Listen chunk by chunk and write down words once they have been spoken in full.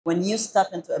When you step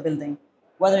into a building,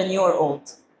 whether new or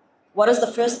old, what is the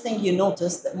first thing you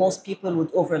notice that most people would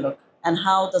overlook, and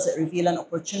how does it reveal an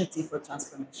opportunity for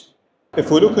transformation? If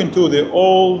we look into the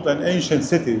old and ancient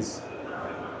cities,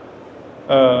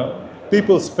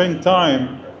 people spend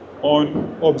time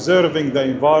on observing the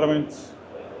environment,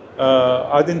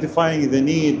 identifying the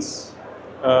needs,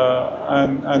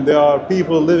 and there are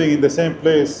people living in the same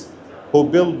place who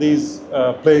build these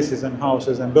places and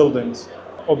houses and buildings.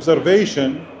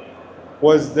 Observation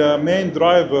was the main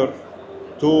driver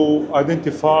to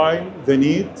identify the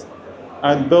need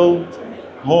and build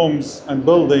homes and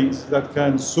buildings that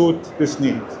can suit this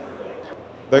need.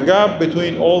 The gap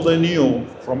between old and new,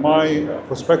 from my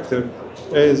perspective,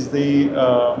 is the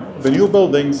new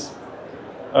buildings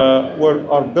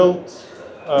are built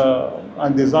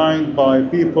and designed by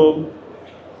people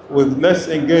with less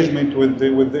engagement with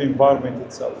the environment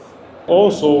itself.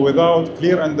 Also, without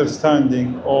clear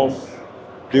understanding of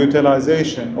the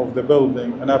utilization of the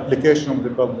building and application of the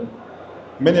building.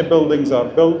 Many buildings are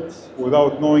built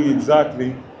without knowing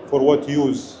exactly for what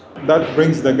use. That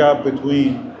brings the gap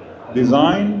between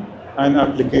design and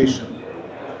application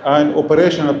and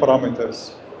operational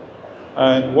parameters.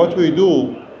 And what we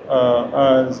do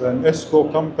as an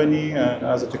ESCO company and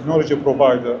as a technology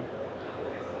provider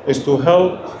is to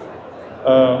help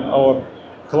our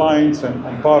clients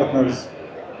and partners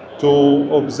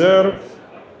to observe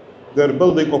their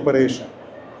building operation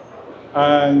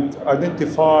and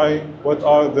identify what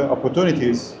are the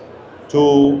opportunities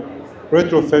to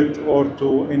retrofit or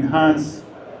to enhance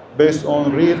based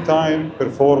on real-time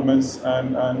performance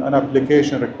and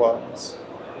application requirements.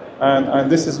 And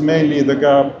this is mainly the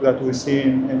gap that we see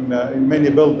in many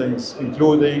buildings,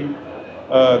 including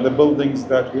the buildings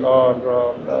that we are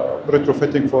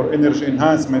retrofitting for energy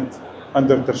enhancement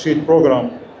under the Tarshid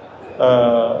program.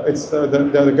 It's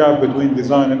the gap between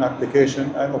design and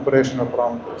application and operational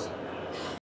parameters.